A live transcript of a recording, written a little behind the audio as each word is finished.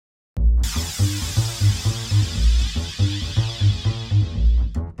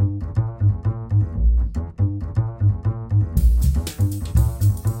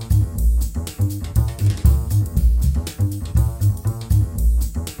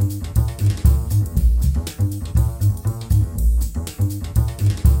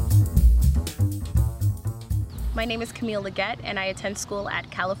My name is Camille Leggett and I attend school at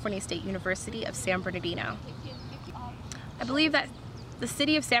California State University of San Bernardino. I believe that the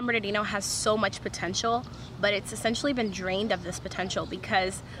city of San Bernardino has so much potential, but it's essentially been drained of this potential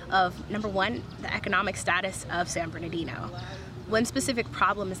because of, number one, the economic status of San Bernardino. One specific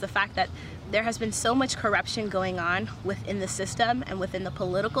problem is the fact that there has been so much corruption going on within the system and within the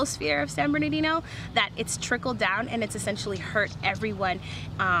political sphere of San Bernardino that it's trickled down and it's essentially hurt everyone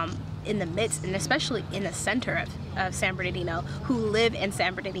in the midst and especially in the center of San Bernardino who live in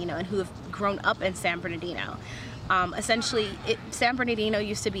San Bernardino and who have grown up in San Bernardino. San Bernardino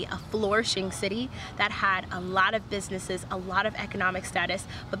used to be a flourishing city that had a lot of businesses, a lot of economic status,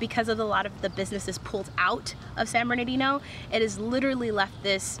 but because of a lot of the businesses pulled out of San Bernardino, it has literally left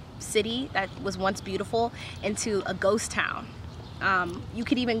this city that was once beautiful into a ghost town. You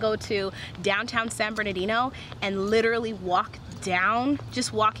could even go to downtown San Bernardino and literally walk down,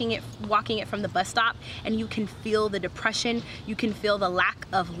 just walking it from the bus stop, and you can feel the depression, you can feel the lack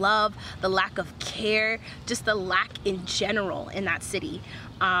of love, the lack of care, just the lack in general in that city.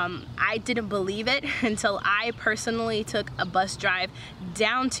 I didn't believe it until I personally took a bus drive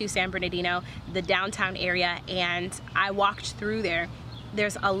down to San Bernardino, the downtown area, and I walked through there.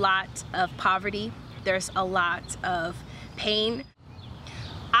 There's a lot of poverty, there's a lot of pain.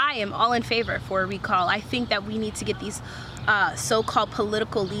 I am all in favor for a recall. I think that we need to get these so-called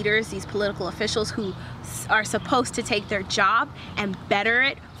political leaders, these political officials who are supposed to take their job and better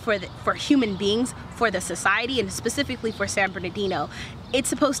it for human beings, for the society, and specifically for San Bernardino. It's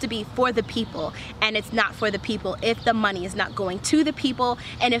supposed to be for the people, and it's not for the people if the money is not going to the people,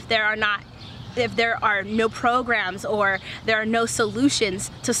 and if there are no programs or there are no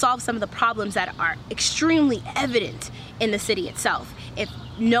solutions to solve some of the problems that are extremely evident in the city itself. If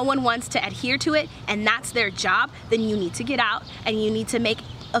no one wants to adhere to it and that's their job, then you need to get out and you need to make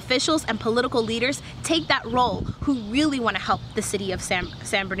officials and political leaders take that role who really want to help the city of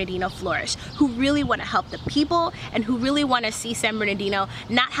San Bernardino flourish, who really want to help the people and who really want to see San Bernardino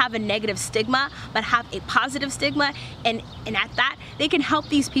not have a negative stigma but have a positive stigma, and at that they can help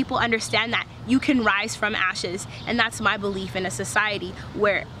these people understand that you can rise from ashes. And that's my belief in a society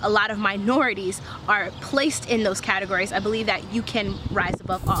where a lot of minorities are placed in those categories. I believe that you can rise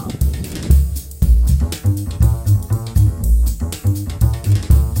above all.